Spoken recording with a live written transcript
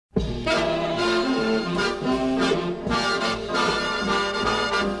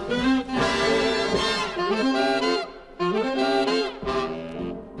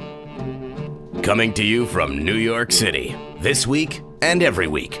Coming to you from New York City, this week and every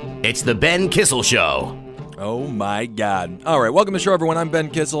week, it's the Ben Kissel Show. Oh, my God. All right, welcome to the show, everyone. I'm Ben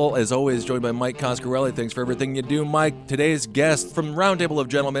Kissel, as always, joined by Mike Coscarelli. Thanks for everything you do, Mike. Today's guest from Roundtable of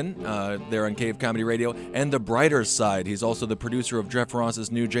Gentlemen, there on Cave Comedy Radio, and the brighter side. He's also the producer of Jeff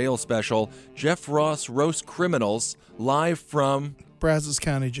Ross's new jail special, Jeff Ross Roast Criminals, live from Brazos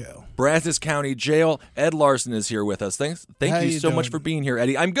County Jail. Brazos County Jail. Ed Larson is here with us. Thank you so much doing? for being here,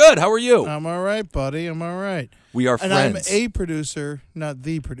 Eddie. I'm good. How are you? I'm all right, buddy. I'm all right. We are and friends. I'm a producer, not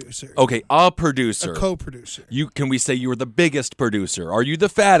the producer. Okay, a producer. A co-producer. Can we say you're the biggest producer? Are you the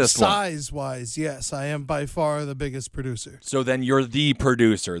fattest one? Size-wise, yes. I am by far the biggest producer. So then you're the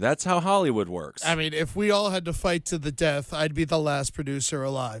producer. That's how Hollywood works. I mean, if we all had to fight to the death, I'd be the last producer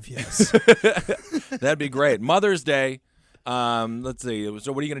alive, yes. That'd be great. Mother's Day. Let's see.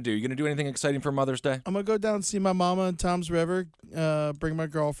 So what are you going to do? You going to do anything exciting for Mother's Day? I'm going to go down and see my mama in Tom's River, bring my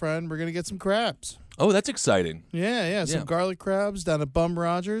girlfriend. We're going to get some crabs. Oh, that's exciting. Yeah. Some garlic crabs down at Bum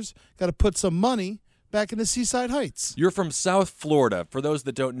Rogers. Got to put some money back into Seaside Heights. You're from South Florida. For those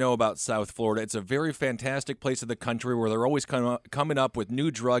that don't know about South Florida, it's a very fantastic place in the country where they're always coming up with new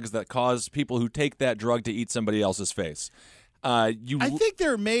drugs that cause people who take that drug to eat somebody else's face. I think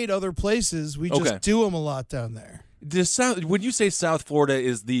they're made other places. We just do them a lot down there. Would you say South Florida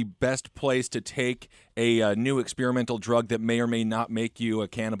is the best place to take a new experimental drug that may or may not make you a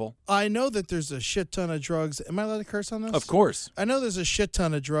cannibal? I know that there's a shit ton of drugs. Am I allowed to curse on this? Of course. I know there's a shit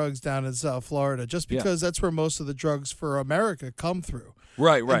ton of drugs down in South Florida just because that's where most of the drugs for America come through.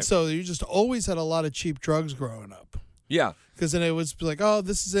 Right. And so you just always had a lot of cheap drugs growing up. Yeah. Because then it was like, oh,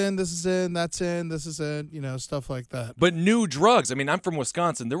 this is in, this is in, stuff like that. But new drugs. I mean, I'm from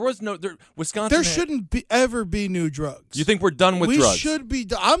Wisconsin. Wisconsin. There shouldn't ever be new drugs. You think we're done with drugs? We should be.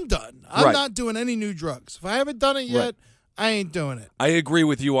 I'm done. I'm not doing any new drugs. If I haven't done it yet, I ain't doing it. I agree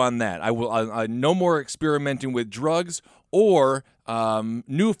with you on that. I will. No more experimenting with drugs or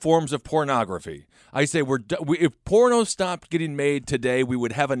new forms of pornography. I say if porno stopped getting made today, we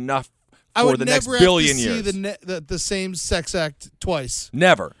would have enough. I would the never next billion have to years. see the same sex act twice.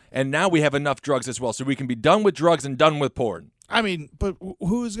 Never. And now we have enough drugs as well, so we can be done with drugs and done with porn. I mean, but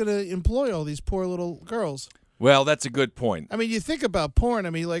who's going to employ all these poor little girls? Well, that's a good point. I mean, you think about porn. I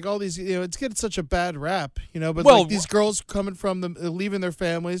mean, like all these, it's getting such a bad rap, but like these girls coming from leaving their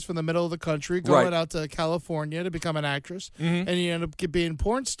families from the middle of the country, going out to California to become an actress, and you end up being a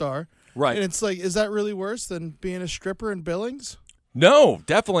porn star. Right. And it's like, is that really worse than being a stripper in Billings? No,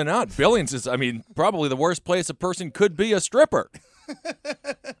 definitely not. Billings is, probably the worst place a person could be a stripper.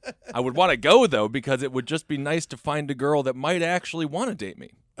 I would want to go, though, because it would just be nice to find a girl that might actually want to date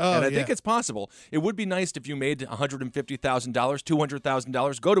me. And I think it's possible. It would be nice if you made $150,000,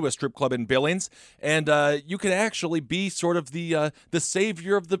 $200,000, go to a strip club in Billings, and you could actually be sort of the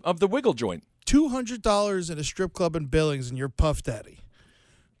savior of the wiggle joint. $200 in a strip club in Billings, and you're Puff Daddy.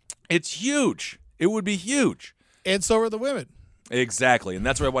 It's huge. It would be huge. And so are the women. Exactly, and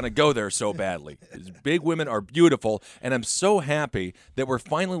that's why I want to go there so badly. Big women are beautiful, and I'm so happy that we're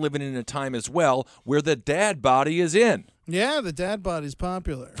finally living in a time as well where the dad body is in. Yeah, the dad body's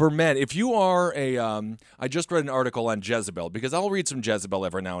popular. For men, if you are I just read an article on Jezebel, because I'll read some Jezebel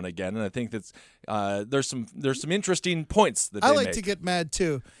every now and again, and I think that's there's some interesting points that I they like make. to get mad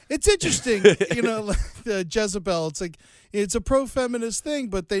too. It's interesting, Jezebel. It's like it's a pro-feminist thing,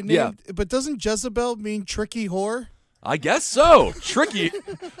 but but doesn't Jezebel mean tricky whore? I guess so. Tricky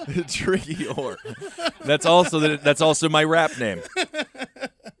whore. That's also my rap name.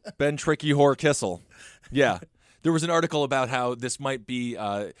 Ben Tricky Whore Kissel. Yeah. There was an article about how this might be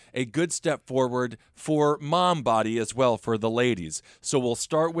a good step forward for mom body as well for the ladies. So we'll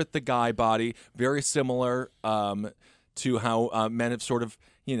start with the guy body, very similar to how men have sort of,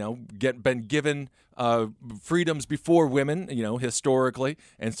 been given freedoms before women, historically,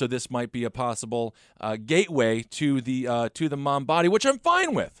 and so this might be a possible gateway to the mom body, which I'm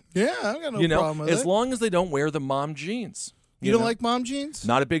fine with. Yeah, I've got no problem with it. As long as they don't wear the mom jeans. You don't like mom jeans?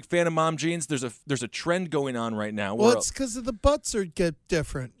 Not a big fan of mom jeans. There's a trend going on right now. Well, it's because the butts get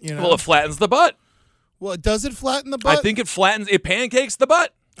different. Well, it flattens the butt. Well, does it flatten the butt? I think it pancakes the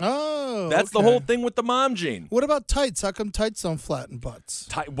butt. Oh, that's the whole thing with the mom jean. What about tights? How come tights don't flatten butts?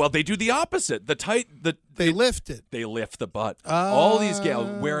 Well, they do the opposite. The They lift it. They lift the butt. All these gals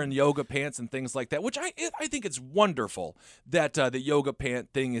wearing yoga pants and things like that, which I think it's wonderful that the yoga pant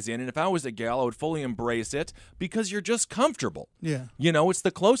thing is in. And if I was a gal, I would fully embrace it because you're just comfortable. Yeah. It's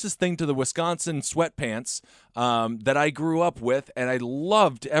the closest thing to the Wisconsin sweatpants that I grew up with, and I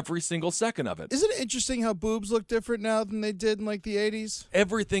loved every single second of it. Isn't it interesting how boobs look different now than they did in like the 80s?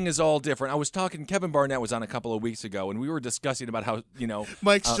 Everything is all different. I was talking, Kevin Barnett was on a couple of weeks ago, and we were discussing about how,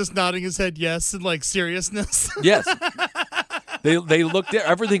 Mike's just nodding his head yes in like seriousness. Yes. They look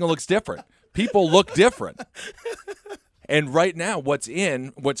everything looks different. People look different. And right now, what's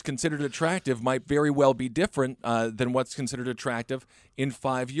considered attractive might very well be different than what's considered attractive in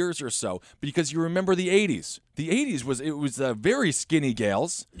 5 years or so. Because you remember the 80s. The 80s was very skinny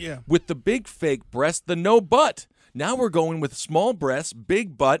gals with the big fake breast, the no butt. Now we're going with small breasts,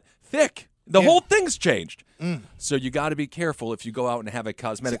 big butt, thick. The whole thing's changed. So you got to be careful if you go out and have a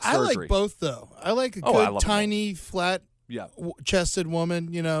cosmetic surgery. I like both, though. I like a good, tiny, flat, chested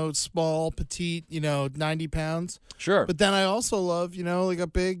woman, small, petite, 90 pounds. Sure. But then I also love, like a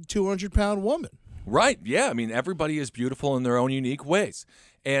big 200-pound woman. Right. Yeah. I mean, everybody is beautiful in their own unique ways.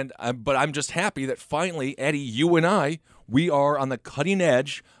 And but I'm just happy that finally, Eddie, you and I, we are on the cutting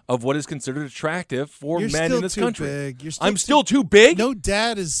edge of what is considered attractive for men in this country. Big. I'm still too big? No,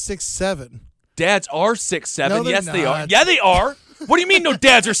 Dad is 6'7". Dads are 6'7". No, yes, not. they are. Yeah, they are. What do you mean no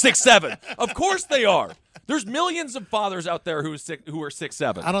dads are 6'7"? Of course they are. There's millions of fathers out there who are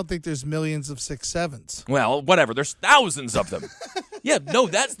 6'7". I don't think there's millions of 6'7s". Well, whatever. There's thousands of them. Yeah, no,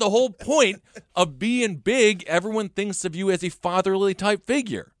 that's the whole point of being big. Everyone thinks of you as a fatherly type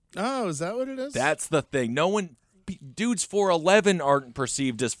figure. Oh, is that what it is? That's the thing. Dudes 4'11" aren't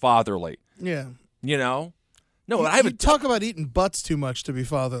perceived as fatherly. Yeah. No, I haven't talk about eating butts too much to be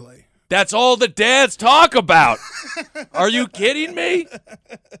fatherly. That's all the dads talk about. Are you kidding me?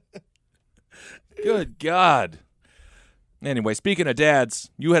 Good God. Anyway, speaking of dads,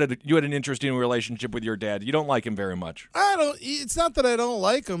 you had an interesting relationship with your dad. You don't like him very much. It's not that I don't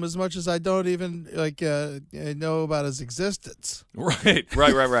like him as much as I don't even know about his existence. Right.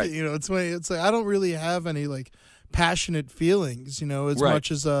 It's like I don't really have any like passionate feelings, as much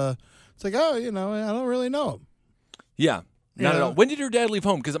as it's like I don't really know him. Yeah. Not at all. When did your dad leave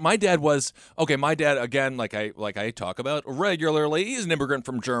home? Because my dad again, like I talk about regularly, he's an immigrant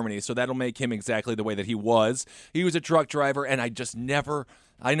from Germany, so that'll make him exactly the way that he was. He was a truck driver, and I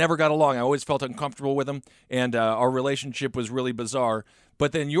never got along. I always felt uncomfortable with him, and our relationship was really bizarre.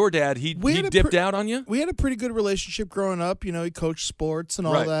 But then your dad, he dipped out on you? We had a pretty good relationship growing up. He coached sports and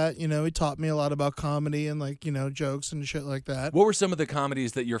all that. He taught me a lot about comedy and, jokes and shit like that. What were some of the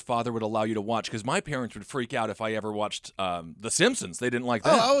comedies that your father would allow you to watch? Because my parents would freak out if I ever watched The Simpsons. They didn't like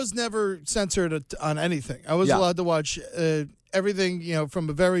that. Oh, I was never censored on anything. I was allowed to watch everything, from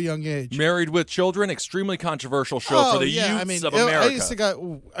a very young age. Married with Children, extremally controversial show for the youths of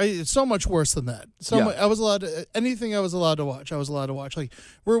America. I used to so much worse than that. I was allowed to, anything I was allowed to watch, I was allowed to watch. Like,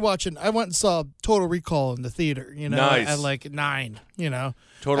 I went and saw Total Recall in the theater, nice. At 9,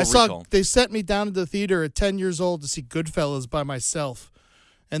 Total Recall. They sent me down to the theater at 10 years old to see Goodfellas by myself.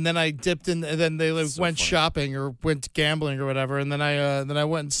 And then I dipped in, and then they went shopping or went gambling or whatever. And then I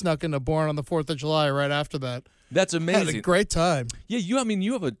went and snuck into Born on the 4th of July right after that. That's amazing. Had a great time. Yeah,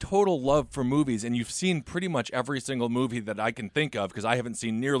 you have a total love for movies, and you've seen pretty much every single movie that I can think of because I haven't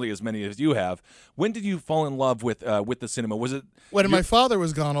seen nearly as many as you have. When did you fall in love with the cinema? Was it when my father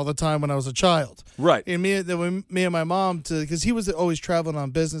was gone all the time when I was a child? Right. And me and my mom, because he was always traveling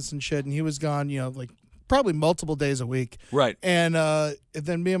on business and shit, and he was gone, probably multiple days a week. Right. And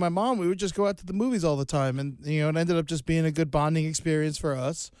then me and my mom, we would just go out to the movies all the time. And, it ended up just being a good bonding experience for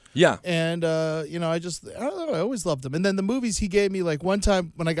us. Yeah. And, I don't know, I always loved him. And then the movies he gave me, like one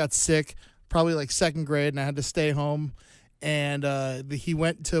time when I got sick, probably like second grade, and I had to stay home. And he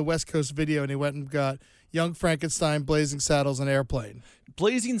went to West Coast Video, and he went and got Young Frankenstein, Blazing Saddles, and Airplane.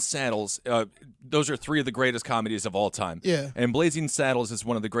 Blazing Saddles, those are three of the greatest comedies of all time. Yeah. And Blazing Saddles is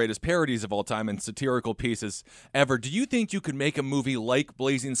one of the greatest parodies of all time and satirical pieces ever. Do you think you could make a movie like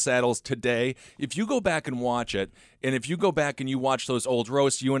Blazing Saddles today? If you go back and watch it, and if you go back and you watch those old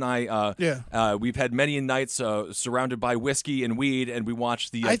roasts, you and I, we've had many nights surrounded by whiskey and weed, and we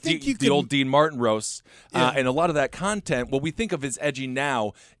watched the old Dean Martin roasts. And a lot of that content, what we think of as edgy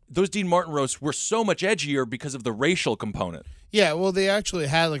now, those Dean Martin roasts were so much edgier because of the racial component. Yeah, well, they actually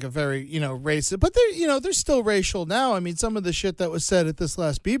had like a very, racist, but they're still racial now. I mean, some of the shit that was said at this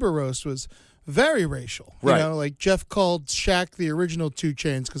last Bieber roast was very racial. Right. Like Jeff called Shaq the original 2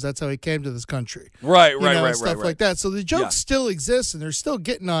 Chainz because that's how he came to this country. Right, stuff like that. So the jokes still exist and they're still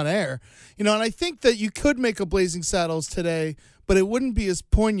getting on air. And I think that you could make a Blazing Saddles today, but it wouldn't be as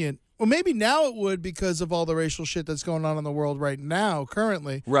poignant Well, maybe now it would because of all the racial shit that's going on in the world right now,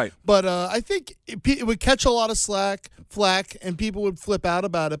 currently. Right. But I think it would catch a lot of flack, and people would flip out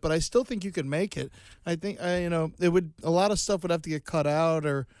about it. But I still think you could make it. I think it would. A lot of stuff would have to get cut out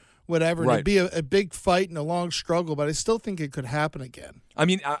or whatever. Right. And it'd be a big fight and a long struggle. But I still think it could happen again. I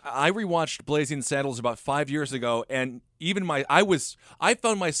mean, I rewatched Blazing Saddles about 5 years ago, and even I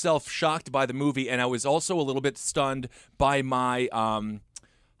found myself shocked by the movie, and I was also a little bit stunned by my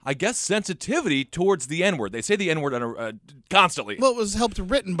I guess sensitivity towards the N-word. They say the N-word constantly. Well, it was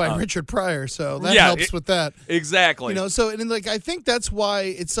written by Richard Pryor, so that helps with that. Exactly. I think that's why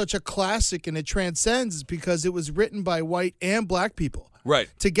it's such a classic and it transcends, because it was written by white and black people. Right.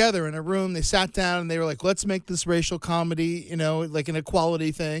 Together in a room. They sat down and they were like, let's make this racial comedy, like an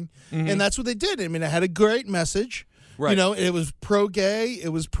equality thing. Mm-hmm. And that's what they did. I mean, it had a great message. Right. It was pro-gay, it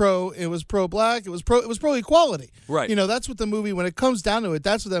was pro-black, it was pro-equality. Right. That's what the movie, when it comes down to it,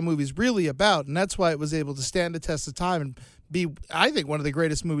 that's what that movie's really about, and that's why it was able to stand the test of time and be, I think, one of the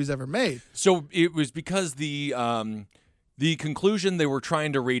greatest movies ever made. So it was because the conclusion they were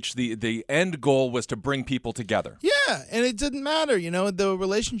trying to reach, the end goal was to bring people together. Yeah, and it didn't matter, the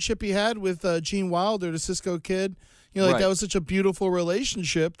relationship he had with Gene Wilder, the Cisco Kid. Right. That was such a beautiful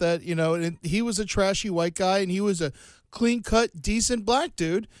relationship that, and he was a trashy white guy and he was a clean-cut, decent black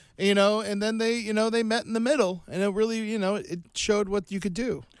dude, and then they met in the middle, and it really, it showed what you could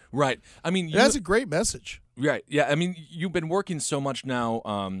do. Right. I mean, that's a great message. Right. Yeah. I mean, you've been working so much now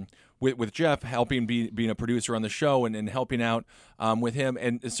with Jeff, helping being a producer on the show and helping out with him.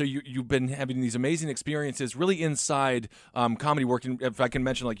 And so you've been having these amazing experiences really inside comedy working. If I can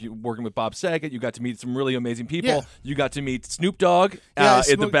mention, like, you working with Bob Saget, you got to meet some really amazing people. Yeah. You got to meet Snoop Dogg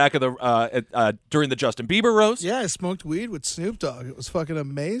in the back of the during the Justin Bieber roast. Yeah, I smoked weed with Snoop Dogg. It was fucking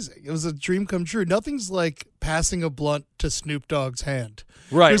amazing. It was a dream come true. Nothing's like passing a blunt to Snoop Dogg's hand.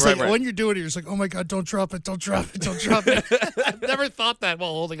 Right, right. When you're doing it, you're just like, oh my God, don't drop it, don't drop it, don't drop it. I've never thought that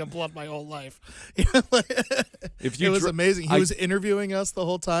while holding a blunt my whole life. It was amazing. He was interviewing us the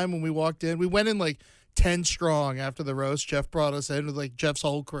whole time when we walked in. We went in like 10 strong after the roast. Jeff brought us in with like Jeff's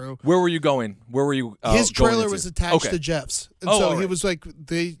whole crew. Where were you going? Where were you His trailer going was attached to Jeff's. And so he was like,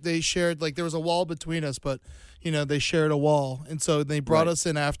 they shared, like there was a wall between us, but they shared a wall. And so they brought us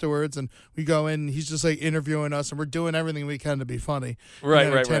in afterwards, and we go in, and he's just like interviewing us, and we're doing everything we can to be funny.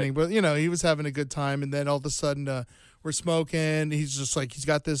 Right. But, he was having a good time, and then all of a sudden we're smoking. He's just like, he's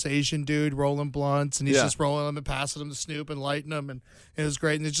got this Asian dude rolling blunts, and he's just rolling them and passing them to Snoop and lighting them, and it was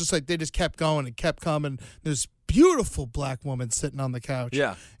great. And it's just like they just kept going and kept coming. There's beautiful black woman sitting on the couch.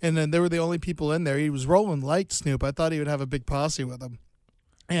 Yeah. And then they were the only people in there. He was rolling like Snoop. I thought he would have a big posse with him.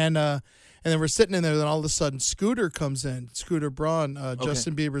 And then we're sitting in there, then all of a sudden Scooter comes in, Scooter Braun,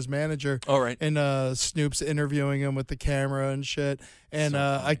 Justin Bieber's manager. All right. And Snoop's interviewing him with the camera and shit. And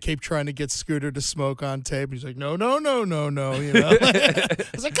I keep trying to get Scooter to smoke on tape. And he's like, no. I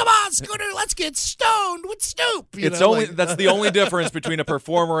was like, come on, Scooter, let's get stoned with Snoop. That's the only difference between a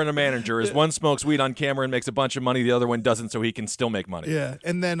performer and a manager is one smokes weed on camera and makes a bunch of money, the other one doesn't, so he can still make money. Yeah.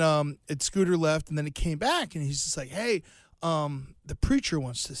 And then Scooter left, and then he came back, and he's just like, hey, the preacher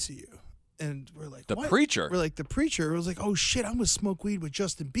wants to see you. And we're like, the what? preacher? We're like, the preacher? It was like, oh, shit, I'm going to smoke weed with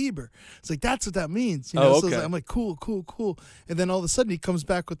Justin Bieber. It's like, that's what that means. Oh, So okay. I'm like, cool. And then all of a sudden he comes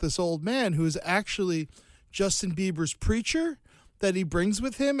back with this old man who is actually Justin Bieber's preacher that he brings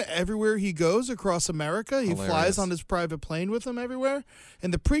with him everywhere he goes across America. He flies on his private plane with him everywhere.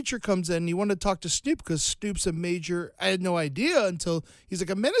 And the preacher comes in, and he wanted to talk to Snoop because Snoop's a major, I had no idea until he's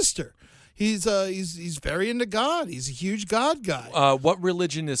like a minister. He's very into God. He's a huge God guy. What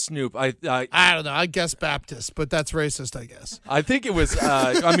religion is Snoop? I don't know. I guess Baptist, but that's racist, I guess. I think it was.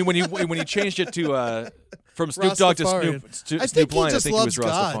 I mean, when he changed it to from Snoop Dogg to Snoop Lion, I think loves he was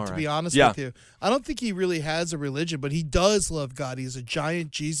God, Rastafari. to be honest with you. I don't think he really has a religion, but he does love God. He has a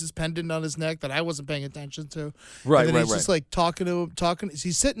giant Jesus pendant on his neck that I wasn't paying attention to. Right, and then he's just like talking to him.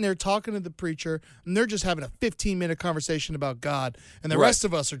 He's sitting there talking to the preacher, and they're just having a 15-minute conversation about God, and the rest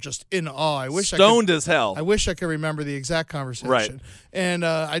of us are just in awe. I wish stoned as hell. I wish I could remember the exact conversation. Right. And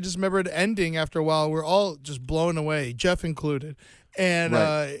I just remember it ending after a while. We're all just blown away, Jeff included.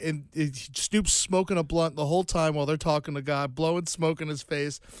 And Snoop's smoking a blunt the whole time while they're talking to God, blowing smoke in his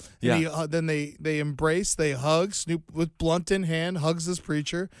face. And then they embrace, they hug. Snoop with blunt in hand hugs this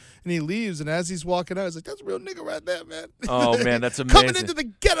preacher, and he leaves. And as he's walking out, he's like, "That's a real nigga right there, man." Oh man, that's amazing. Coming into the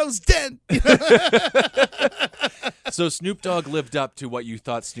ghetto's den. So Snoop Dogg lived up to what you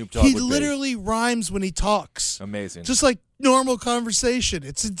thought Snoop Dogg would be. He literally rhymes when he talks. Amazing. Just like normal conversation.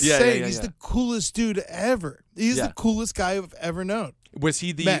 It's insane. Yeah. He's the coolest dude ever. He's the coolest guy I've ever known. Was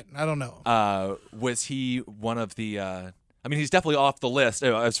he the I don't know. Was he one of the I mean, he's definitely off the list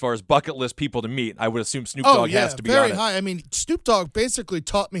as far as bucket list people to meet. I would assume Snoop Dogg has to be very on high. I mean, Snoop Dogg basically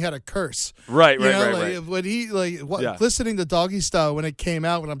taught me how to curse. Right. When he listening to Doggy Style when it came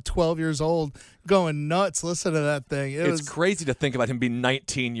out when I'm 12 years old, going nuts listening to that thing. It's crazy to think about him being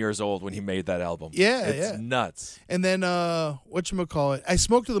 19 years old when he made that album. Yeah, it's nuts. And then whatchamacallit, I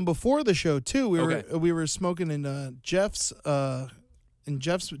smoked with him before the show too. We were smoking in Jeff's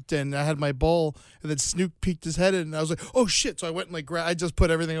den. I had my bowl, and then Snoop peeked his head in, and I was like, "Oh shit!" So I went and I just put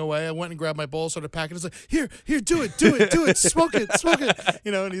everything away. I went and grabbed my bowl, started packing. It's like, "Here, do it, smoke it."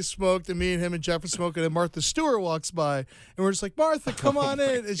 And he smoked, and me and him and Jeff were smoking. And Martha Stewart walks by, and we're just like, "Martha, come on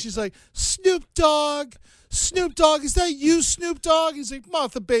in." And she's like, "Snoop Dogg, is that you, Snoop Dogg?" He's like,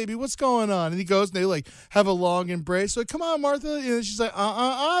 "Martha, baby, what's going on?" And he goes, and they like have a long embrace. So, come on, Martha. And she's like,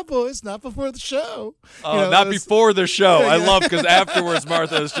 boys, not before the show. Not before the show. Yeah. I love because afterwards,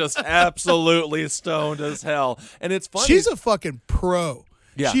 Martha is just absolutely stoned as hell. And it's funny. She's a fucking pro.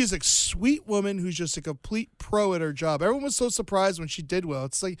 Yeah. She's a sweet woman who's just a complete pro at her job. Everyone was so surprised when she did well.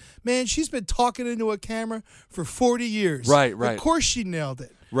 It's like, man, she's been talking into a camera for 40 years. Right. Of course she nailed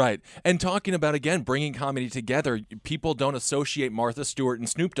it. Right. And talking about, again, bringing comedy together, people don't associate Martha Stewart and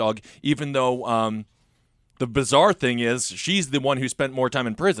Snoop Dogg, even though the bizarre thing is she's the one who spent more time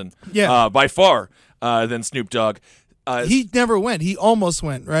in prison by far than Snoop Dogg. He never went. He almost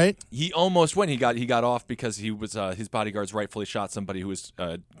went, right? He almost went. He got off because he was his bodyguards rightfully shot somebody who was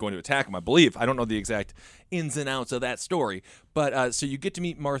going to attack him, I believe. I don't know the exact ins and outs of that story. But so you get to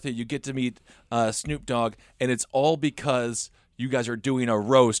meet Martha, you get to meet Snoop Dogg, and it's all because you guys are doing a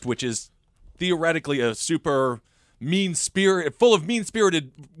roast, which is theoretically a super full of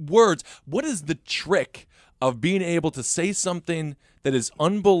mean-spirited words. What is the trick of being able to say something that is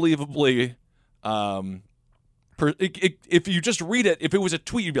unbelievably if you just read it, if it was a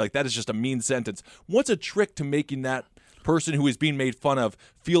tweet, you'd be like, that is just a mean sentence. What's a trick to making that person who is being made fun of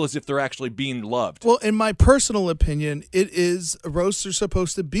feel as if they're actually being loved? Well, in my personal opinion, roasts are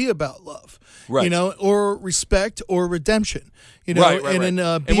supposed to be about love, right? Or respect or redemption, Right. And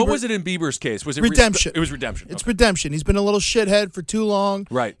and what was it in Bieber's case? Was it redemption? It was redemption. It's redemption. He's been a little shithead for too long,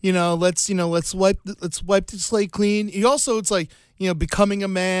 right? Let's wipe the slate clean. He also, it's like, becoming a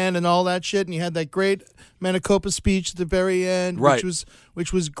man and all that shit. And he had that great Manicopa speech at the very end, right,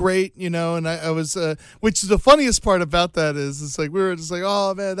 which was great, and I was, which is the funniest part about that is, it's like, we were just like,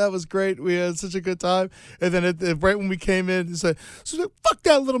 oh man, that was great. We had such a good time. And then right when we came in, he said, fuck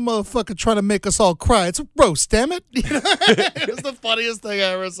that little motherfucker trying to make us all cry. It's a roast, damn it. It was the funniest thing I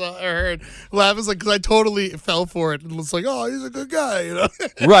ever heard. Laugh is like, because I totally fell for it. And it's like, oh, he's a good guy,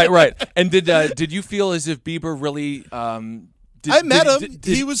 Right. And did you feel as if Bieber really, I met him.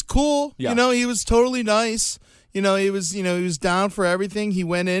 He was cool. Yeah. He was totally nice. He was down for everything. He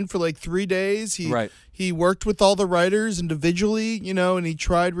went in for like 3 days. He worked with all the writers individually, and he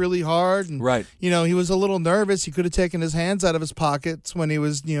tried really hard. And, right. He was a little nervous. He could have taken his hands out of his pockets when he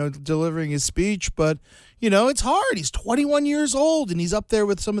was, delivering his speech. But, it's hard. He's 21 years old, and he's up there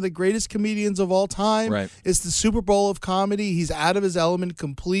with some of the greatest comedians of all time. Right. It's the Super Bowl of comedy. He's out of his element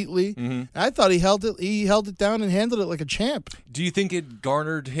completely. Mm-hmm. I thought he held it down and handled it like a champ. Do you think it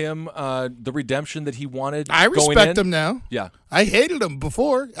garnered him the redemption that he wanted? I respect him now. Yeah. I hated him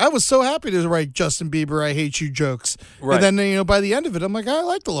before. I was so happy to write Justin Bieber, I hate you jokes. Right. And then, by the end of it, I'm like, I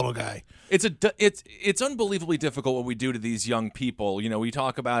like the little guy. It's unbelievably difficult what we do to these young people. We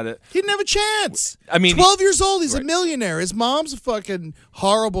talk about it. He didn't have a chance. I mean, 12 years old. He's right. a millionaire. His mom's a fucking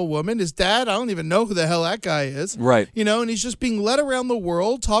horrible woman. His dad, I don't even know who the hell that guy is. Right. And he's just being led around the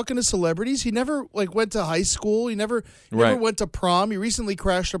world talking to celebrities. He never went to high school. He never went to prom. He recently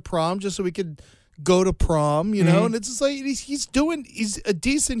crashed a prom just so he could go to prom, Mm-hmm. and it's just like he's a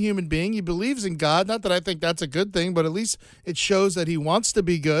decent human being. He believes in God. Not that I think that's a good thing, but at least it shows that he wants to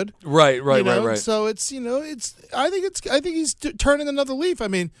be good. Right. So it's I think he's turning another leaf. I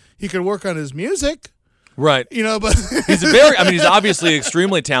mean, he could work on his music. Right. But he's obviously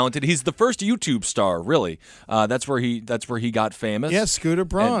extremely talented. He's the first YouTube star, really. That's where he got famous. Yeah, Scooter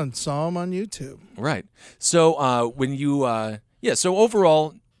Braun saw him on YouTube. Right. So when you so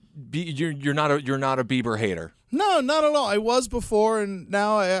overall, you're not a Bieber hater. No, not at all. I was before, and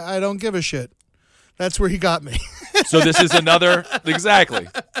now I don't give a shit. That's where he got me. So this is another exactly,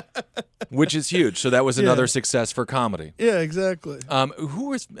 which is huge. So that was another success for comedy. Yeah, exactly. Who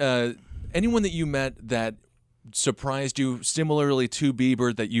was anyone that you met that surprised you similarly to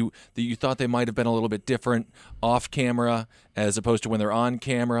Bieber that you thought they might have been a little bit different off camera as opposed to when they're on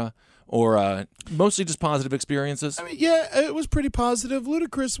camera? Or mostly just positive experiences? I mean, yeah, it was pretty positive.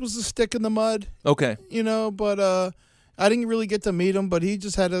 Ludacris was a stick in the mud. Okay. But I didn't really get to meet him, but he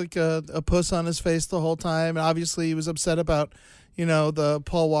just had like a puss on his face the whole time. And obviously, he was upset about, the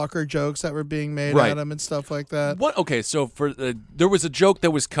Paul Walker jokes that were being made at him and stuff like that. What? Okay, so there was a joke that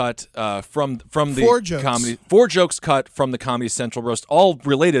was cut from the 4 jokes. comedy. 4 jokes cut from the Comedy Central roast, all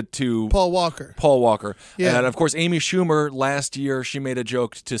related to Paul Walker. Yeah. And of course, Amy Schumer last year, she made a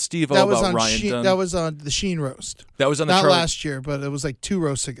joke to Steve-O about Ryan Dunn. That was on the Sheen roast. That was on the not last year, but it was like 2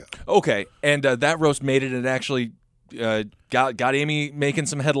 roasts ago. Okay, and that roast made it, and actually got Amy making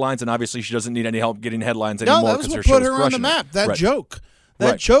some headlines, and obviously she doesn't need any help getting headlines anymore. No, that was what put her on the map. That joke.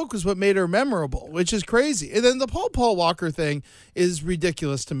 That joke was what made her memorable, which is crazy. And then the Paul Walker thing is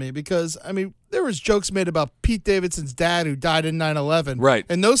ridiculous to me because, there was jokes made about Pete Davidson's dad who died in 9/11. Right.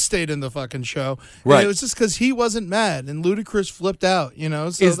 And those stayed in the fucking show. Right. And it was just because he wasn't mad and Ludacris flipped out,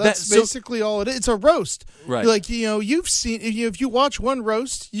 So that's basically all it is. It's a roast. Right. Like, you've seen, if you watch one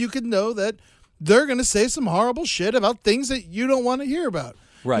roast, you can know that they're going to say some horrible shit about things that you don't want to hear about.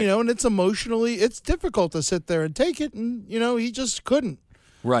 Right. And it's it's difficult to sit there and take it. And, he just couldn't.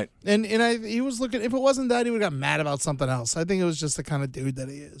 Right. And he was looking, if it wasn't that, he would have got mad about something else. I think it was just the kind of dude that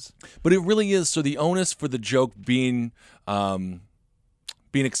he is. But it really is. So the onus for the joke being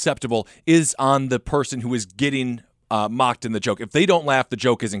acceptable is on the person who is getting mocked in the joke. If they don't laugh, the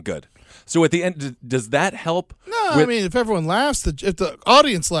joke isn't good. So at the end, does that help? No, if everyone laughs, if the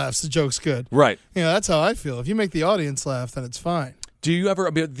audience laughs, the joke's good. Right. That's how I feel. If you make the audience laugh, then it's fine. Do you ever,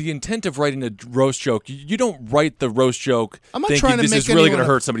 the intent of writing a roast joke, you don't write the roast joke I'm not thinking trying to this make is really going to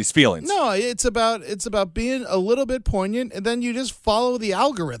anyone hurt somebody's feelings. No, it's about being a little bit poignant, and then you just follow the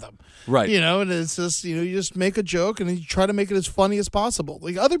algorithm. Right. And it's just, you just make a joke, and you try to make it as funny as possible.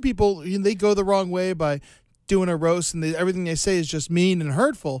 Like other people, they go the wrong way by doing a roast, and everything they say is just mean and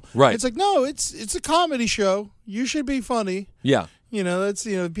hurtful. Right. It's like, no, it's a comedy show. You should be funny. Yeah. That's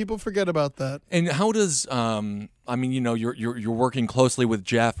people forget about that. And how does you're working closely with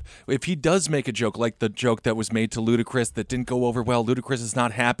Jeff. If he does make a joke like the joke that was made to Ludacris that didn't go over well, Ludacris is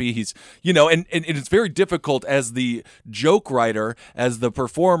not happy. He's and it's very difficult as the joke writer, as the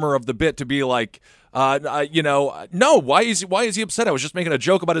performer of the bit, to be like, no, why is he upset? I was just making a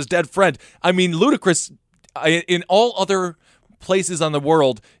joke about his dead friend. Ludacris in all other places on the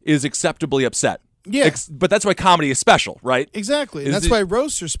world is acceptably upset. Yeah. But that's why comedy is special, right? Exactly. And that's why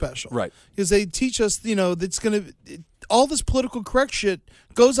roasts are special. Right. Because they teach us, that's going to, all this political correct shit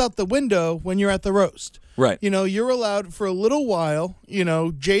goes out the window when you're at the roast. Right. You're allowed for a little while,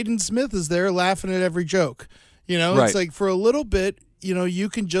 Jaden Smith is there laughing at every joke. Right. It's like for a little bit, you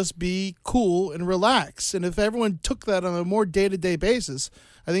can just be cool and relax. And if everyone took that on a more day-to-day basis,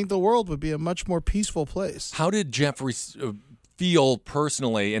 I think the world would be a much more peaceful place. How did Jeff feel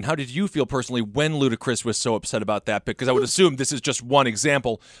personally, and how did you feel personally when Ludacris was so upset about that? Because I would assume this is just one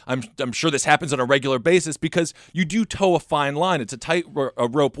example. I'm sure this happens on a regular basis because you do toe a fine line. It's a tight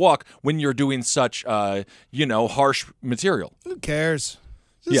rope walk when you're doing such, harsh material. Who cares?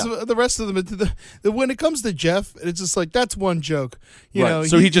 The rest of them, when it comes to Jeff, it's just like, that's one joke.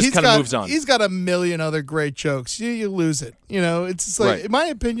 So he just kind of moves on. He's got a million other great jokes. You lose it. It's just like, in my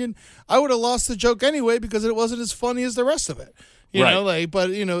opinion, I would have lost the joke anyway because it wasn't as funny as the rest of it. I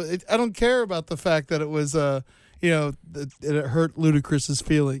don't care about the fact that it was, it hurt Ludacris's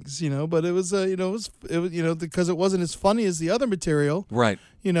feelings, but it was, because it wasn't as funny as the other material. Right.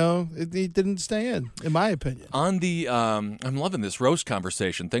 It didn't stay in my opinion. On the, I'm loving this roast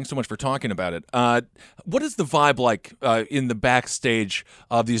conversation. Thanks so much for talking about it. What is the vibe like in the backstage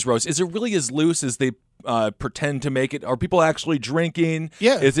of these roasts? Is it really as loose as they pretend to make it? Are people actually drinking?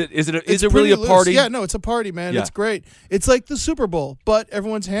 Yeah. Is it really a party? Yeah, no, it's a party, man. Yeah. It's great. It's like the Super Bowl, but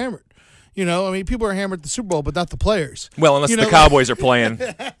everyone's hammered. People are hammered at the Super Bowl, but not the players. Well, unless the Cowboys are playing.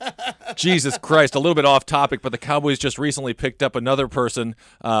 Jesus Christ, a little bit off topic, but the Cowboys just recently picked up another person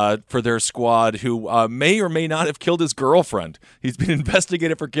for their squad who may or may not have killed his girlfriend. He's been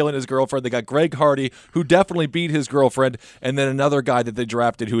investigated for killing his girlfriend. They got Greg Hardy, who definitely beat his girlfriend, and then another guy that they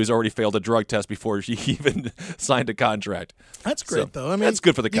drafted who has already failed a drug test before he even signed a contract. That's great, though. That's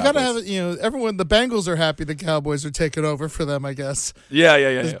good for the Cowboys. You got to have it, everyone, the Bengals are happy the Cowboys are taking over for them, I guess. Yeah.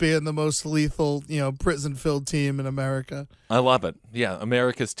 As being the most lethal, prison-filled team in America. I love it. Yeah,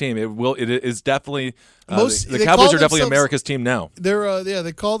 America's team. It is definitely the the Cowboys are definitely America's team now. They're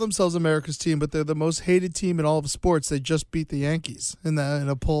they call themselves America's team, but they're the most hated team in all of sports. They just beat the Yankees in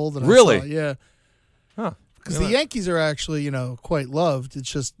a poll that really? I saw. Yeah. Huh. Because the Yankees are actually, quite loved.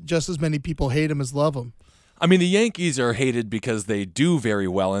 It's just as many people hate them as love them. The Yankees are hated because they do very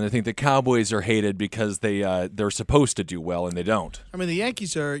well, and I think the Cowboys are hated because they're supposed to do well and they don't. The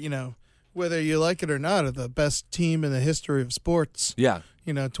Yankees are, whether you like it or not, are the best team in the history of sports. Yeah.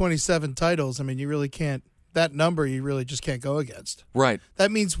 27 titles. You really can't that number you really just can't go against. Right.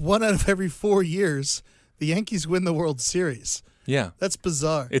 That means 1 out of every 4 years, the Yankees win the World Series. Yeah. That's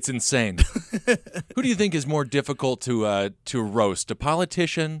bizarre. It's insane. Who do you think is more difficult to roast? A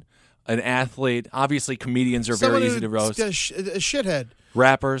politician, an athlete? Obviously, comedians are very easy to roast. A shithead.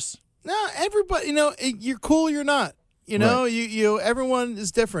 Rappers? No, everybody, you're cool, you're not. Everyone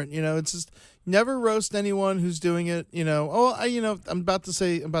is different. It's just never roast anyone who's doing it. I'm about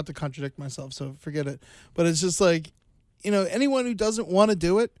to contradict myself, so forget it. But it's just like, anyone who doesn't want to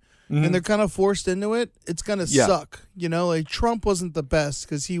do it and they're kind of forced into it, it's gonna suck. Like Trump wasn't the best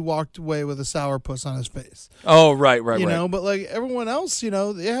because he walked away with a sourpuss on his face. Oh, right. But like everyone else,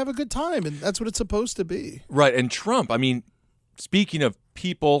 they have a good time, and that's what it's supposed to be. Right, and Trump. I mean, speaking of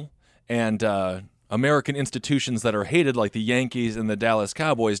people and American institutions that are hated, like the Yankees and the Dallas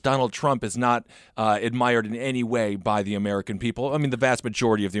Cowboys, Donald Trump is not admired in any way by the American people. I mean, the vast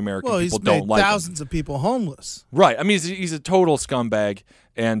majority of the American people don't like him. He's made thousands of people homeless. Right. I mean, he's a total scumbag,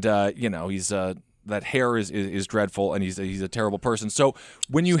 and he's that hair is dreadful, and he's a terrible person. So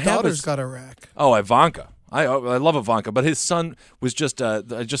when you his have daughter's got a rack. Oh, Ivanka. I love Ivanka, but his son was just.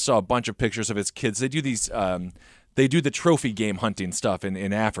 I just saw a bunch of pictures of his kids. They do these. They do the trophy game hunting stuff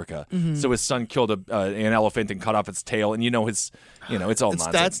in Africa. Mm-hmm. So his son killed an elephant and cut off its tail, and it's all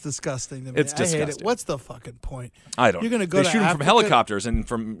nonsense. That's disgusting to me. It's disgusting. I hate it. What's the fucking point? I don't. You're gonna go they to shoot Africa? Them from helicopters and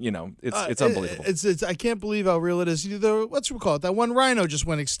from it's unbelievable. It's I can't believe how real it is. What's we call it? That one rhino just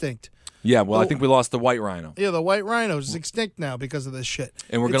went extinct. Yeah, well, I think we lost the white rhino. Yeah, the white rhino is extinct now because of this shit.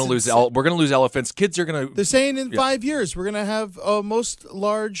 And we're going to lose. We're going to lose elephants. Kids are going to. They're saying in 5 years we're going to have most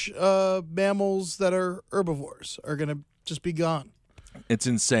large mammals that are herbivores are going to just be gone. It's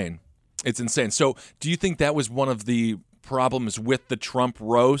insane. So, do you think that was one of the problems with the Trump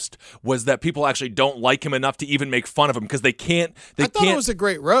roast? Was that people actually don't like him enough to even make fun of him because they can't? I thought it was a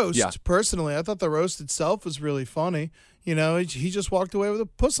great roast. Personally, I thought the roast itself was really funny. He just walked away with a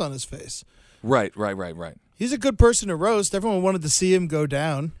puss on his face. Right. He's a good person to roast. Everyone wanted to see him go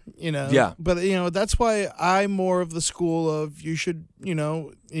down, Yeah. But, that's why I'm more of the school of you should,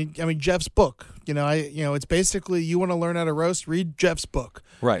 Jeff's book. It's basically you want to learn how to roast, read Jeff's book.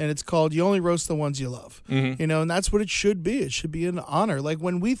 Right. And it's called You Only Roast the Ones You Love. Mm-hmm. And that's what it should be. It should be an honor. Like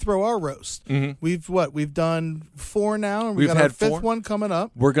when we throw our roast, we've done 4 now, and we've got our 5th one coming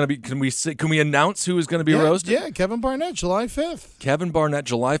up. We're going to be, can we announce who is going to be roasted? Yeah, Kevin Barnett, July 5th. Kevin Barnett,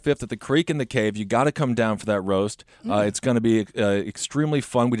 July 5th at the Creek in the Cave. You got to come down for that roast. It's going to be extremely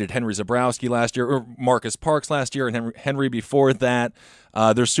fun. We did Henry Zabrowski last year, or Marcus Parks last year, and Henry before that.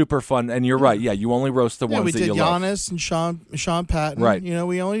 They're super fun, and you're right. Yeah, you only roast the ones that you love. We did Giannis and Sean Patton. Right.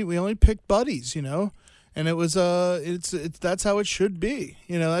 We only picked buddies. And it was it's that's how it should be.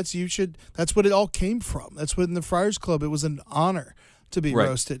 That's what it all came from. That's what in the Friars Club it was an honor to be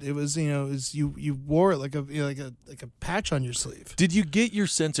roasted. It was you wore it like a patch on your sleeve. Did you get your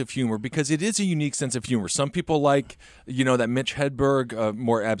sense of humor? Because it is a unique sense of humor. Some people like that Mitch Hedberg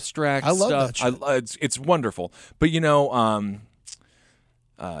more abstract stuff. I love that shit. It's wonderful. But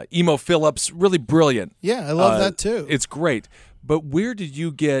Emo Phillips, really brilliant. Yeah, I love that too. It's great. But where did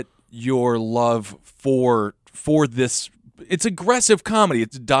you get your love for this? It's aggressive comedy.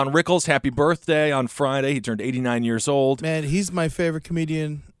 It's Don Rickles' happy birthday on Friday. He turned 89 years old. Man, he's my favorite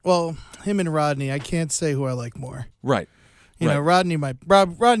comedian. Well, him and Rodney. I can't say who I like more. Right.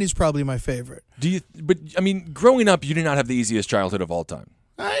 Rodney's probably my favorite. Growing up, you did not have the easiest childhood of all time.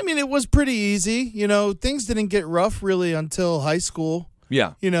 It was pretty easy. Things didn't get rough really until high school.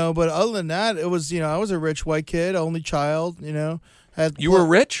 Yeah. But other than that, it was, I was a rich white kid, only child, You were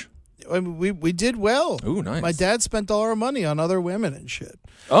rich? We did well. Ooh, nice. My dad spent all our money on other women and shit.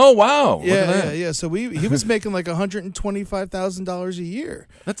 Oh, wow. Yeah. So he was making like $125,000 a year.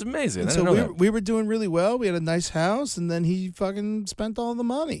 That's amazing. We were doing really well. We had a nice house, and then he fucking spent all the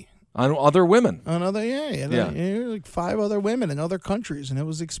money. On other women. Like 5 other women in other countries, and it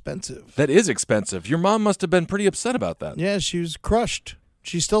was expensive. That is expensive. Your mom must have been pretty upset about that. Yeah, she was crushed.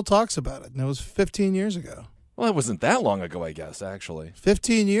 She still talks about it, and it was 15 years ago. Well, it wasn't that long ago, I guess, actually.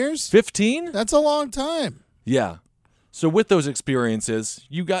 15 years? 15? That's a long time. Yeah. So with those experiences,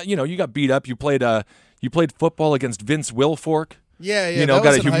 you got beat up. You played football against Vince Wilfork. Yeah.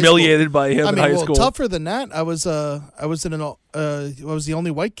 Got humiliated by him in high school. Tougher than that, I was the only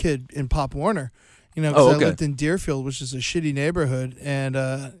white kid in Pop Warner. Because I lived in Deerfield, which is a shitty neighborhood, and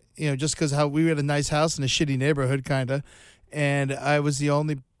just because we had a nice house in a shitty neighborhood, kind of, and I was the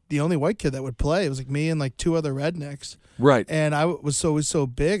only the only white kid that would play. It was like me and like 2 other rednecks. Right. And I was so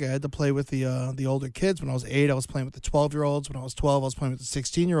big, I had to play with the older kids. When I was 8, I was playing with the 12-year-olds. When I was 12, I was playing with the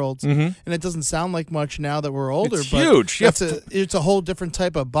 16-year-olds. And it doesn't sound like much now that we're older. It's but huge. It's a whole different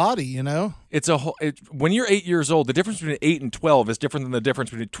type of body, you know? It's when you're 8 years old, the difference between 8 and 12 is different than the difference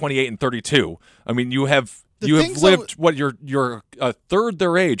between 28 and 32. I mean, you have lived you're a third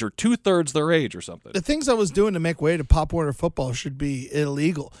their age or 2/3 their age or something. The things I was doing to make weight at Pop Warner football should be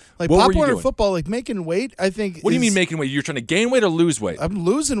illegal. Like what Pop Warner football, like making weight, I think. What do you mean making weight? You're trying to gain weight or lose weight? I'm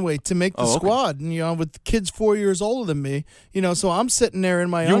losing weight to make the squad, and with kids 4 years older than me. So I'm sitting there in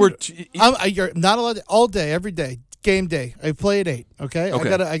my. You're not allowed all day, every day. Game day. I play at 8. Okay.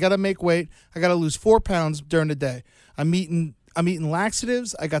 I gotta make weight. I gotta lose 4 pounds during the day. I'm eating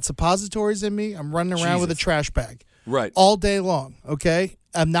laxatives. I got suppositories in me. I'm running around with a trash bag. Right. All day long. Okay.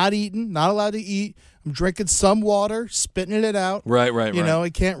 I'm not eating. Not allowed to eat. I'm drinking some water, spitting it out. Right. I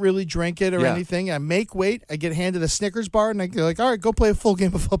can't really drink it or anything. I make weight. I get handed a Snickers bar, and I go like, all right, go play a full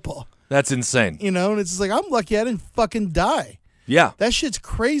game of football. That's insane. And it's just like, I'm lucky I didn't fucking die. Yeah. That shit's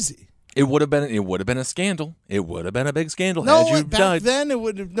crazy. It would have been a scandal. It would have been a big scandal had you back died. Then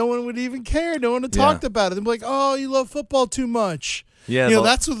no one would even care. No one would have talked about it. They'd be like, "Oh, you love football too much." Yeah,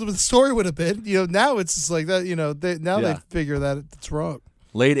 that's what the story would have been. Now it's just like that. They figure that it's wrong.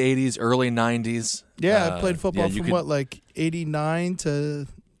 Late 80s, early 90s. Yeah, I played football from like 89 to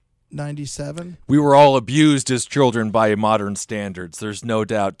 97. We were all abused as children by modern standards. There's no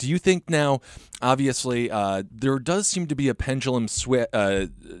doubt. Do you think now? Obviously, there does seem to be a pendulum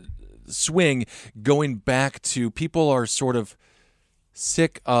swing going back to people are sort of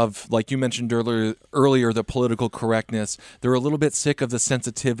sick of, like you mentioned earlier, the political correctness. They're a little bit sick of the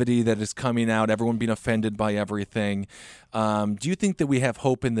sensitivity that is coming out, everyone being offended by everything. Do you think that we have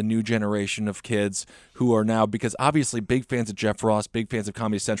hope in the new generation of kids who are now, because obviously big fans of Jeff Ross, big fans of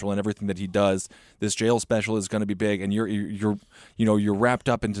Comedy Central and everything that he does, this jail special is going to be big, and you're wrapped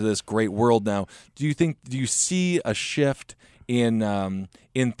up into this great world now. Do you see a shift in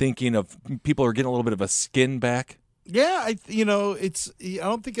thinking of people are getting a little bit of a skin back? Yeah, I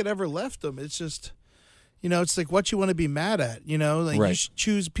don't think it ever left them. It's just, it's like what you want to be mad at. Right.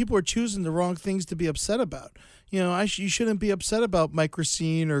 People are choosing the wrong things to be upset about. You shouldn't be upset about Mike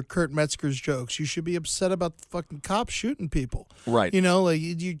Racine or Kurt Metzger's jokes. You should be upset about the fucking cops shooting people. Right.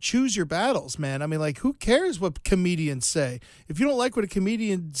 You choose your battles, man. I mean, like, who cares what comedians say? If you don't like what a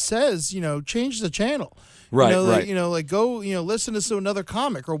comedian says, change the channel. Right, Go, listen to another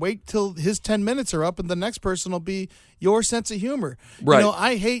comic or wait till his 10 minutes are up and the next person will be your sense of humor. Right.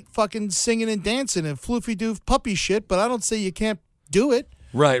 I hate fucking singing and dancing and floofy doof puppy shit, but I don't say you can't do it.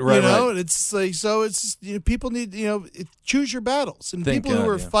 Right. And it's like, so it's, people need, choose your battles. And people who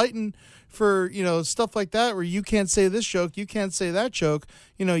are fighting for, stuff like that where you can't say this joke, you can't say that joke,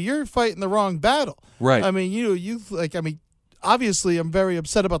 you're fighting the wrong battle. Right. I mean, obviously, I'm very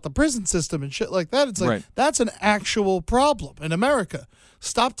upset about the prison system and shit like that. It's like, that's an actual problem in America.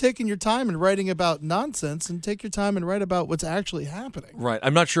 Stop taking your time and writing about nonsense and take your time and write about what's actually happening. Right.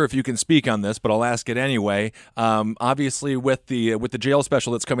 I'm not sure if you can speak on this, but I'll ask it anyway. Obviously, with the jail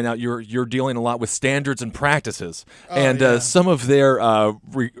special that's coming out, you're dealing a lot with standards and practices, some of their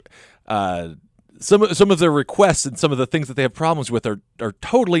some of their requests and some of the things that they have problems with are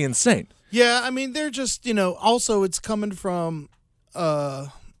totally insane. Yeah, I mean, they're just, also it's coming from, I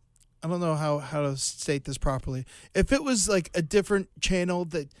don't know how to state this properly. If it was like a different channel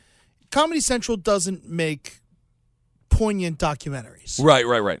that Comedy Central doesn't make poignant documentaries. Right.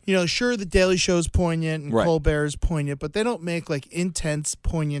 Sure, The Daily Show's poignant and Right. Colbert's poignant, but they don't make like intense,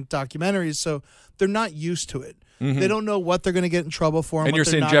 poignant documentaries, so they're not used to it. Mm-hmm. They don't know what they're going to get in trouble for. And you're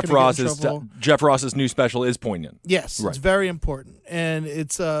saying Jeff Ross's new special is poignant. Yes, right. It's very important. And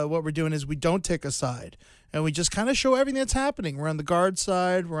it's what we're doing is we don't take a side. And we just kind of show everything that's happening. We're on the guard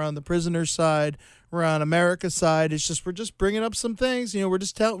side. We're on the prisoner side. We're on America's side. It's just we're just bringing up some things. We're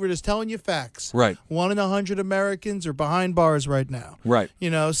just telling you facts. Right. 1 in 100 Americans are behind bars right now. Right.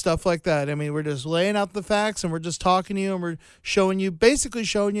 Stuff like that. I mean, we're just laying out the facts and we're just talking to you and we're basically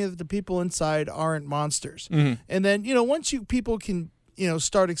showing you that the people inside aren't monsters. Mm-hmm. And then once people can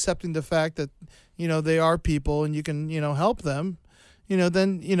start accepting the fact that they are people and you can help them.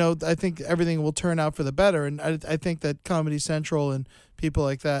 Then, I think everything will turn out for the better. And I think that Comedy Central and people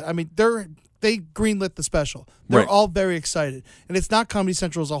like that, I mean, they greenlit the special. They're all very excited. And it's not Comedy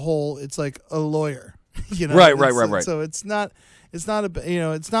Central as a whole. It's like a lawyer, Right. So it's not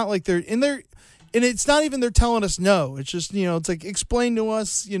like they're in there. And it's not even they're telling us no. It's just, it's like explain to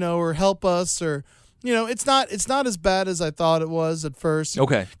us, or help us or, it's not as bad as I thought it was at first.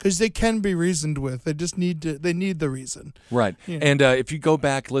 Okay. Because they can be reasoned with. They just need the reason. Right. Yeah. And if you go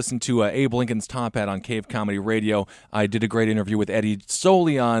back, listen to Abe Lincoln's Top Hat on Cave Comedy Radio. I did a great interview with Eddie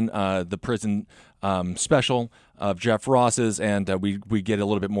solely on the prison special of Jeff Ross's, and we get a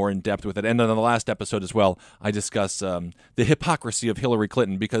little bit more in depth with it. And on the last episode as well, I discuss the hypocrisy of Hillary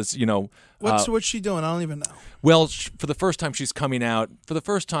Clinton because, what's she doing? I don't even know. Well, for the first time, she's coming out. For the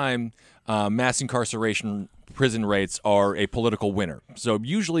first time, mass incarceration prison rates are a political winner. So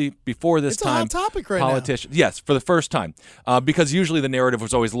usually before this time, it's a hot topic right now. Yes, for the first time, because usually the narrative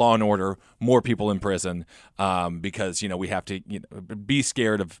was always law and order, more people in prison, because we have to be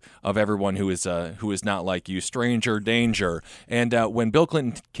scared of everyone who is not like you, stranger danger. And when Bill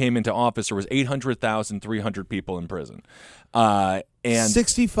Clinton came into office, there was 800,300 people in prison. And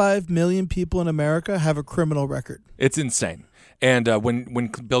 65 million people in America have a criminal record. It's insane. And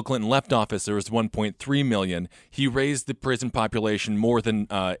when Bill Clinton left office, there was 1.3 million. He raised the prison population more than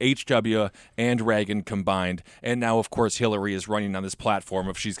H.W. and Reagan combined. And now, of course, Hillary is running on this platform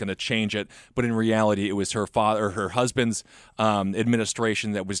of she's going to change it. But in reality, it was her husband's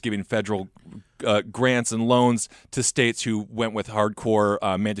administration that was giving federal grants and loans to states who went with hardcore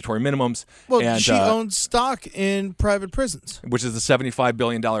mandatory minimums. Well, and, she owns stock in private prisons, which is a $75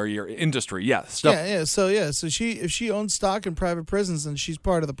 billion a year industry. Yes. Yeah. So if she owns stock in private prisons, then she's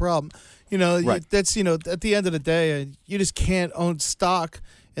part of the problem. Right. That's at the end of the day, you just can't own stock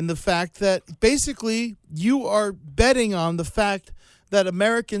in the fact that basically you are betting on the fact that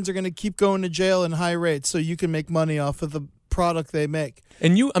Americans are going to keep going to jail in high rates, so you can make money off of the product they make.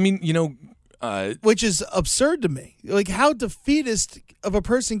 And which is absurd to me. Like, how defeatist of a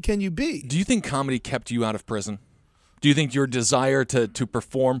person can you be? Do you think comedy kept you out of prison? Do you think your desire to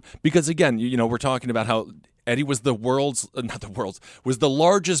perform? Because again, we're talking about how Eddie was the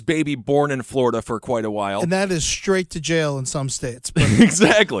largest baby born in Florida for quite a while. And that is straight to jail in some states. But.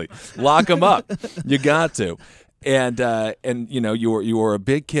 Exactly. Lock him up. You got to. And you were a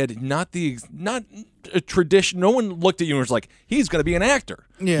big kid, not a tradition. No one looked at you and was like, he's going to be an actor.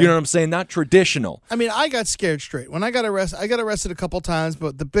 Yeah. You know what I'm saying? Not traditional. I mean, I got scared straight. When I got arrested a couple times,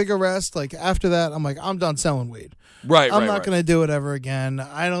 but the big arrest, like after that, I'm like, I'm done selling weed. Right, I'm not going to do it ever again.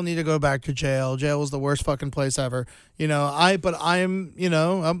 I don't need to go back to jail. Jail was the worst fucking place ever. I'm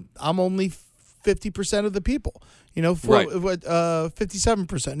only 50% of the people. 57%.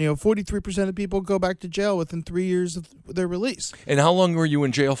 43% of people go back to jail within 3 years of their release. And how long were you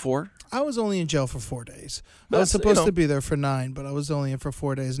in jail for? I was only in jail for 4 days. I was supposed to be there for 9, but I was only in for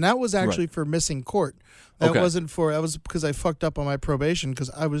 4 days. And that was actually for missing court. That was because I fucked up on my probation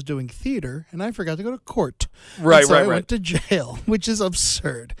because I was doing theater and I forgot to go to court. Right. I went to jail, which is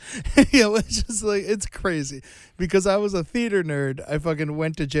absurd. It's just like, it's crazy. Because I was a theater nerd, I fucking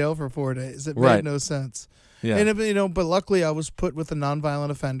went to jail for 4 days. It made no sense. Yeah. And but luckily I was put with the nonviolent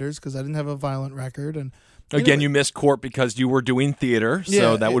offenders because I didn't have a violent record. And again, you missed court because you were doing theater,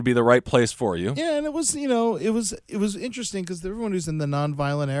 so that would be the right place for you. Yeah, and it was interesting because everyone who's in the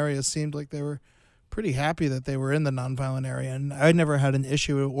nonviolent area seemed like they were pretty happy that they were in the nonviolent area, and I never had an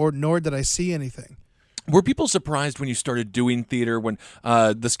issue, nor did I see anything. Were people surprised when you started doing theater? When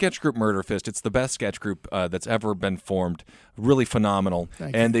the sketch group Murder Fist, it's the best sketch group that's ever been formed. Really phenomenal.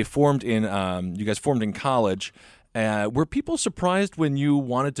 Thank and you. They formed you guys formed in college. Were people surprised when you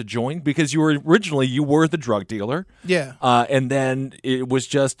wanted to join? Because you were the drug dealer. Yeah. And then it was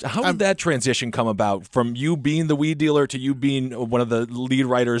just, how did that transition come about from you being the weed dealer to you being one of the lead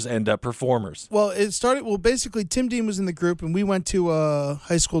writers and performers? Well, basically Tim Dean was in the group and we went to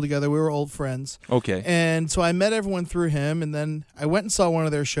high school together. We were old friends. Okay. And so I met everyone through him, and then I went and saw one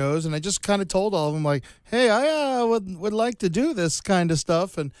of their shows, and I just kind of told all of them, like, hey, I would like to do this kind of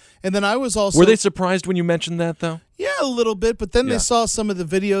stuff. And then I was also... Were they surprised when you mentioned that, though? Yeah, a little bit, but then they saw some of the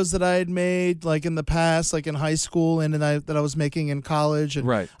videos that I had made, like in the past, like in high school, and that I was making in college.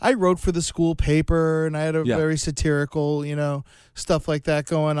 And I wrote for the school paper, and I had a very satirical, stuff like that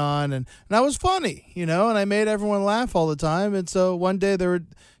going on, and I was funny, and I made everyone laugh all the time. And so one day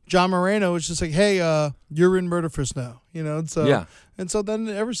John Moreno was just like, "Hey, you're in Murder Fist now," and so then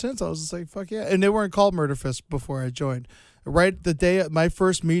ever since I was just like, "Fuck yeah!" And they weren't called Murder Fist before I joined. Right, the day my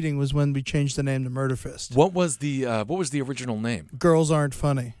first meeting was when we changed the name to Murder Fist. What was the original name? Girls Aren't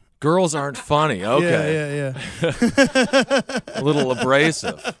Funny. Girls Aren't Funny. Okay. Yeah. A little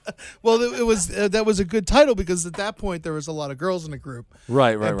abrasive. Well, it was that was a good title because at that point there was a lot of girls in the group.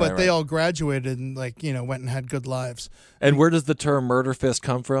 Right. But they all graduated and went and had good lives. And where does the term Murder Fist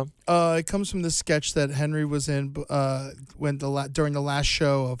come from? It comes from the sketch that Henry was in during the last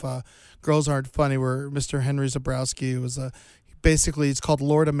show of Girls Aren't Funny, where Mr. Henry Zabrowski was basically it's called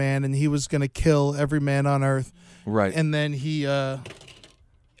Lord of Man, and he was going to kill every man on earth. Right. And then he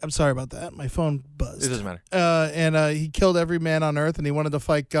I'm sorry about that. My phone buzzed. It doesn't matter. And he killed every man on earth, and he wanted to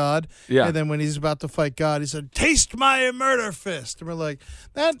fight God. Yeah. And then when he's about to fight God, he said, "Taste my murder fist." And we're like,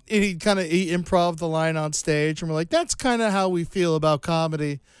 that. And he improv the line on stage, and we're like, that's kind of how we feel about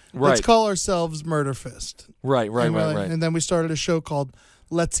comedy. Right. Let's call ourselves Murder Fist. Right. And then we started a show called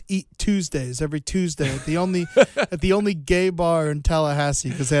Let's Eat Tuesdays every Tuesday at the only gay bar in Tallahassee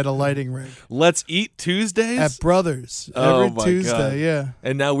because they had a lighting rig. Let's Eat Tuesdays At Brothers Oh, every my Tuesday. God. Yeah.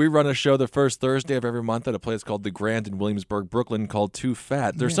 And now we run a show the first Thursday of every month at a place called The Grand in Williamsburg, Brooklyn, called Too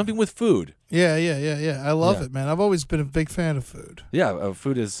Fat. There's something with food. Yeah. I love it, man. I've always been a big fan of food. Yeah,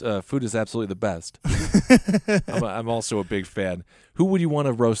 food is absolutely the best. I'm also a big fan. Who would you want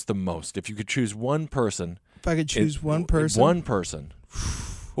to roast the most if you could choose one person? If I could choose one person. One person.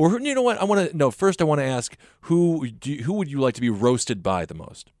 Or you know what? First I want to ask who would you like to be roasted by the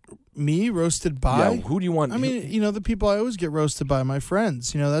most? Me roasted by? Yeah, who do you want? I mean, the people I always get roasted by, my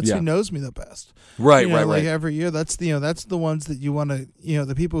friends. That's who knows me the best. Right. Like every year, that's the ones that you want to,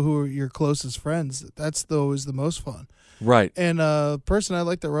 the people who are your closest friends. That's always the most fun. Right. And person I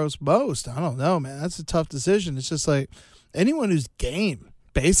like to roast most, I don't know, man. That's a tough decision. It's just like anyone who's game.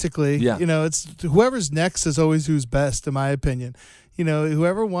 Basically, it's whoever's next is always who's best, in my opinion.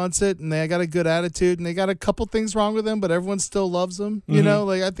 Whoever wants it, and they got a good attitude, and they got a couple things wrong with them, but everyone still loves them.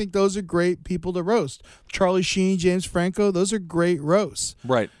 Mm-hmm. I think those are great people to roast. Charlie Sheen, James Franco, those are great roasts.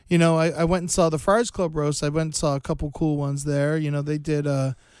 Right. I went and saw the Friars Club roast. I went and saw a couple cool ones there. They did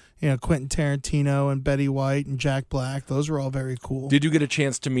Quentin Tarantino and Betty White and Jack Black. Those were all very cool. Did you get a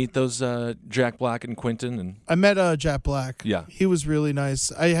chance to meet those Jack Black and Quentin? And I met Jack Black. Yeah. He was really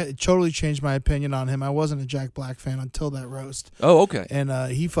nice. I totally changed my opinion on him. I wasn't a Jack Black fan until that roast. Oh, okay. And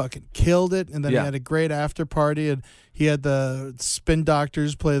he fucking killed it. And then he had a great after party. And he had the Spin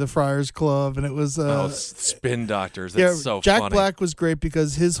Doctors play the Friars Club. And it was... Spin Doctors. That's so Jack funny. Black was great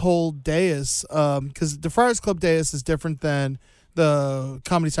because his whole dais... Because the Friars Club dais is different than the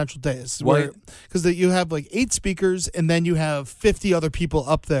Comedy Central dais, because you have like 8 speakers and then you have 50 other people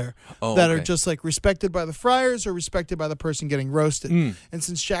up there that are just like respected by the Friars or respected by the person getting roasted. And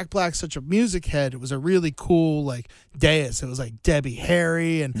since Jack Black's such a music head, it was a really cool like dais. It was like Debbie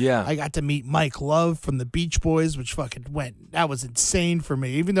Harry, and I got to meet Mike Love from the Beach Boys, which fucking that was insane for me.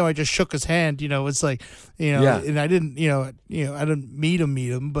 Even though I just shook his hand, it's like and I didn't I didn't meet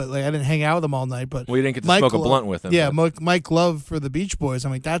him, but like I didn't hang out with him all night. But you didn't get to smoke a blunt with him. Yeah, Mike Love for the Beach Boys. I'm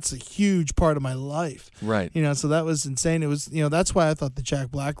like, that's a huge part of my life. Right. So that was insane. It was, that's why I thought the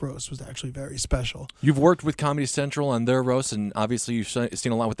Jack Black roast was actually very special. You've worked with Comedy Central on their roast, and obviously you've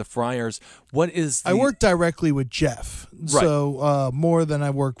seen a lot with the Friars. I worked directly with Jeff, so more than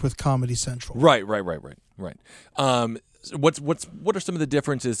I worked with Comedy Central. Right. What are some of the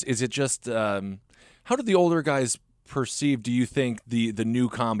differences? Is it just how do the older guys perceive, do you think, the new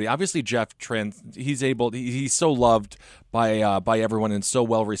comedy? Obviously Jeff he's so loved by everyone and so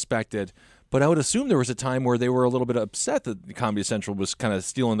well respected, but I would assume there was a time where they were a little bit upset that Comedy Central was kind of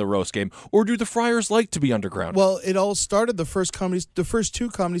stealing the roast game. Or do the Friars like to be underground? Well, it all started the first 2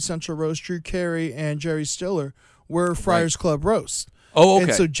 Comedy Central roasts, Drew Carey and Jerry Stiller, were Friars Club roasts. Oh, okay.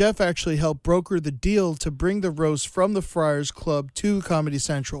 And so Jeff actually helped broker the deal to bring the roast from the Friars Club to Comedy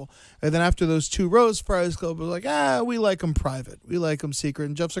Central. And then after those 2 roasts, Friars Club was like, we like them private. We like them secret.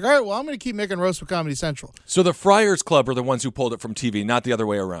 And Jeff's like, all right, well, I'm going to keep making roasts with Comedy Central. So the Friars Club are the ones who pulled it from TV, not the other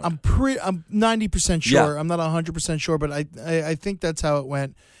way around. I'm 90% sure. Yeah. I'm not 100% sure, but I think that's how it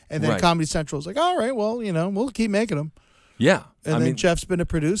went. And then Comedy Central was like, all right, well, we'll keep making them. Yeah. And then Jeff's been a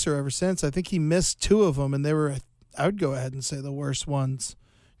producer ever since. I think he missed 2 of them, and they were... I would go ahead and say the worst ones,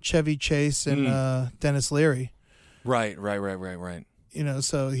 Chevy Chase and Dennis Leary. Right.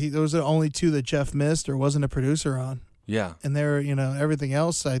 So those are the only 2 that Jeff missed or wasn't a producer on. Yeah. And they're, everything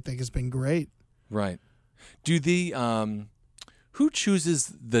else I think has been great. Right. Do the who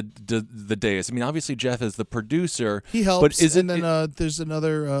chooses the dais? I mean, obviously Jeff is the producer. He helps. But there's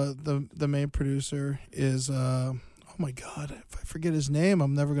another the main producer is oh my God, if I forget his name,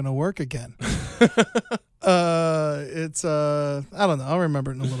 I'm never gonna work again. It's I don't know. I'll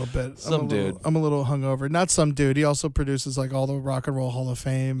remember it in a little bit. I'm a little hungover. Not some dude. He also produces like all the Rock and Roll Hall of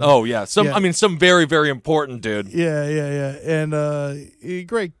Fame. Oh yeah. Some very, very important dude. Yeah. And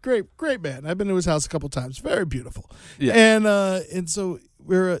great man. I've been to his house a couple times. Very beautiful. Yeah. And so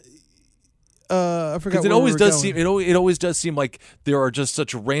we're I forgot. Because it always does seem it always does seem like there are just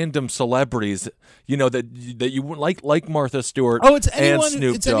such random celebrities, that you like Martha Stewart. Oh, it's anyone. And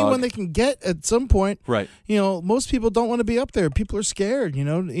Snoop It's Dogg. anyone they can get at some point. Right. Most people don't want to be up there. People are scared.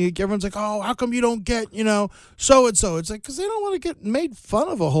 Everyone's like, oh, how come you don't get so and so? It's like because they don't want to get made fun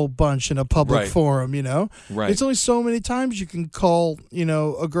of a whole bunch in a public forum. Right. It's only so many times you can call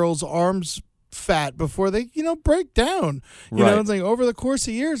a girl's arms fat before they break down. It's like over the course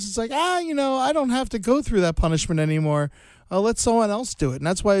of years it's like I don't have to go through that punishment anymore. I'll let someone else do it. And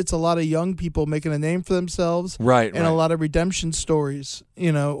that's why it's a lot of young people making a name for themselves, right? And a lot of redemption stories,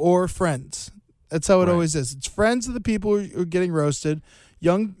 or friends. That's how it always is. It's friends of the people who are getting roasted,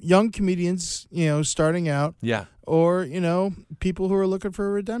 young comedians starting out, or people who are looking for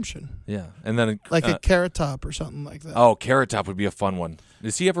a redemption, and then like a Carrot Top or something like that. Oh, Carrot Top would be a fun one.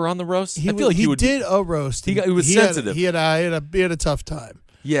 Is he ever on the roast? I feel like he did a roast. He was sensitive. He had a tough time.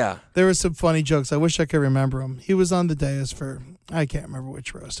 Yeah, there were some funny jokes. I wish I could remember him. He was on the dais for I can't remember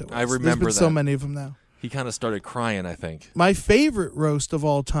which roast it was. I remember There's been that. so many of them now. He kind of started crying, I think. My favorite roast of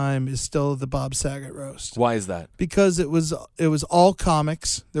all time is still the Bob Saget roast. Why is that? Because it was all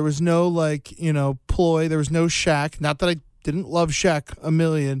comics. There was no ploy. There was no Shaq. Not that I didn't love Shaq a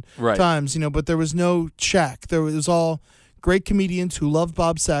million times, but there was no Shaq. There was all great comedians who loved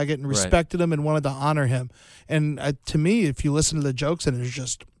Bob Saget and respected him and wanted to honor him. And to me, if you listen to the jokes, and it's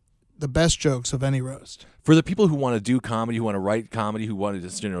just the best jokes of any roast. For the people who want to do comedy, who want to write comedy, who want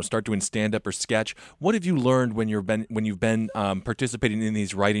to start doing stand-up or sketch, what have you learned when you've been participating in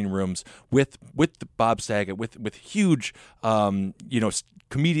these writing rooms with Bob Saget, with huge comedic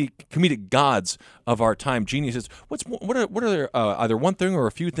gods of our time, geniuses? What are either one thing or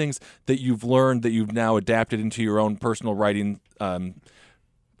a few things that you've learned that you've now adapted into your own personal writing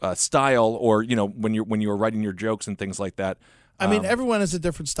style, or when you were writing your jokes and things like that? I mean, everyone has a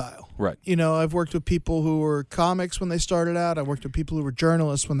different style. Right. I've worked with people who were comics when they started out. I've worked with people who were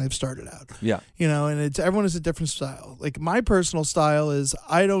journalists when they've started out. Yeah. And everyone has a different style. Like my personal style is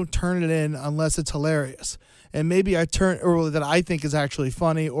I don't turn it in unless it's hilarious. And maybe that I think is actually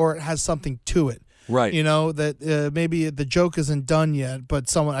funny or it has something to it. Right. That maybe the joke isn't done yet,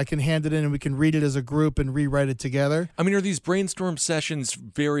 but I can hand it in and we can read it as a group and rewrite it together. I mean, are these brainstorm sessions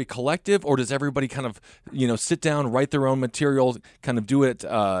very collective, or does everybody kind of, sit down, write their own material, kind of do it?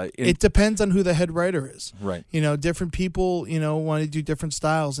 It depends on who the head writer is. Right. Different people, want to do different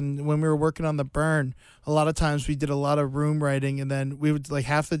styles. And when we were working on The Burn, a lot of times we did a lot of room writing, and then we would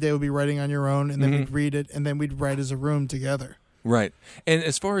half the day would be writing on your own, and then we'd read it, and then we'd write as a room together. Right. And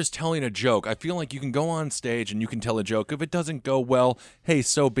as far as telling a joke, I feel like you can go on stage and you can tell a joke. If it doesn't go well, hey,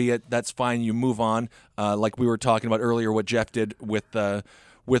 so be it. That's fine. You move on. Like we were talking about earlier, what Jeff did with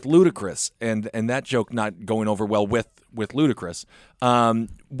Ludacris, and that joke not going over well with Ludacris.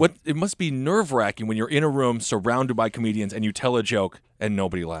 It must be nerve-wracking when you're in a room surrounded by comedians and you tell a joke and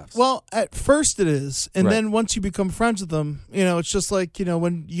nobody laughs. Well, at first it is, and then once you become friends with them, it's just like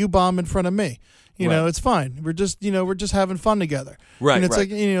when you bomb in front of me. It's fine. We're just having fun together. Right. And it's like,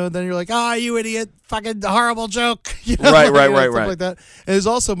 then you're like, you idiot, fucking horrible joke. Right. Stuff like that. And it's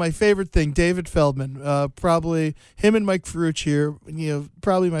also my favorite thing, David Feldman, probably him and Mike Ferrucci are,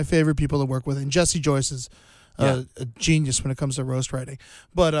 probably my favorite people to work with. And Jesse Joyce is a genius when it comes to roast writing.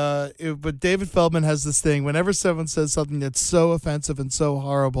 But David Feldman has this thing, whenever someone says something that's so offensive and so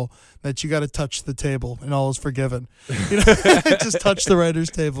horrible that you got to touch the table and all is forgiven. Just touch the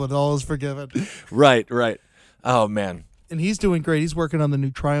writer's table and all is forgiven. Right. Oh, man. And he's doing great. He's working on the new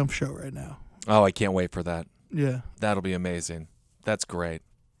Triumph show right now. Oh, I can't wait for that. Yeah. That'll be amazing. That's great.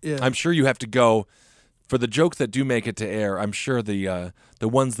 Yeah. I'm sure you have to go, for the jokes that do make it to air, I'm sure the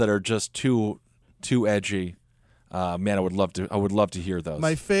ones that are just too edgy, man, I would love to hear those.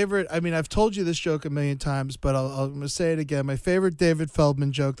 My favorite, I've told you this joke a million times, but I'm going to say it again. My favorite David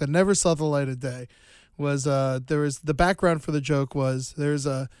Feldman joke that never saw the light of day was the background for the joke was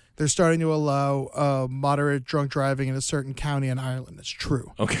they're starting to allow moderate drunk driving in a certain county in Ireland. It's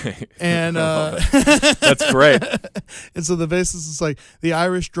true. Okay. And that's great. And so the basis is like the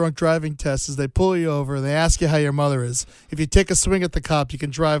Irish drunk driving test is they pull you over and they ask you how your mother is. If you take a swing at the cop, you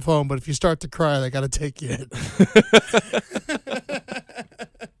can drive home, but if you start to cry, they got to take you in.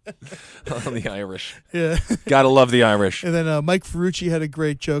 Oh, the Irish. Yeah. Gotta love the Irish. And then Mike Ferrucci had a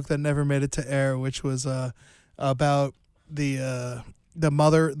great joke that never made it to air, which was about the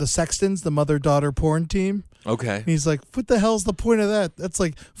Sextons, the mother-daughter porn team. Okay. And he's like, what the hell's the point of that? That's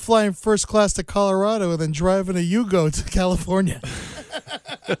like flying first class to Colorado and then driving a Yugo to California.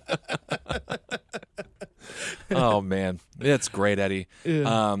 Oh, man. That's great, Eddie.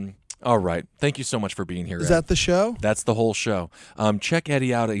 Yeah. All right. Thank you so much for being here. Is Ed. that the show? That's the whole show. Check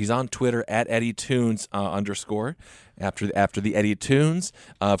Eddie out. He's on Twitter at EddieTunes _ after the Eddie Tunes.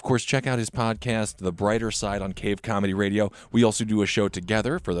 Of course, check out his podcast, The Brighter Side, on Cave Comedy Radio. We also do a show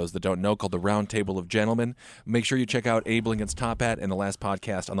together, for those that don't know, called The Round Table of Gentlemen. Make sure you check out Abe Lincoln's Top Hat and the last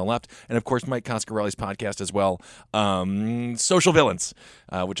podcast on the left. And, of course, Mike Coscarelli's podcast as well, Social Villains,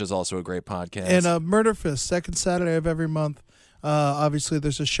 which is also a great podcast. And Murder Fist, second Saturday of every month. Obviously,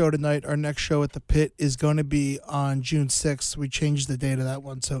 there's a show tonight. Our next show at the Pit is going to be on June 6th. We changed the date of that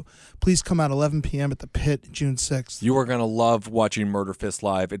one. So please come out 11 p.m. at the Pit, June 6th. You are going to love watching Murder Fist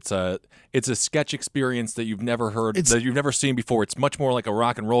live. It's a sketch experience that you've never heard, that you've never seen before. It's much more like a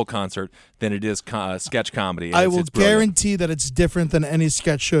rock and roll concert than it is sketch comedy. I will guarantee that it's different than any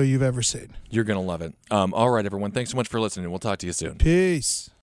sketch show you've ever seen. You're going to love it. All right, everyone. Thanks so much for listening. We'll talk to you soon. Peace.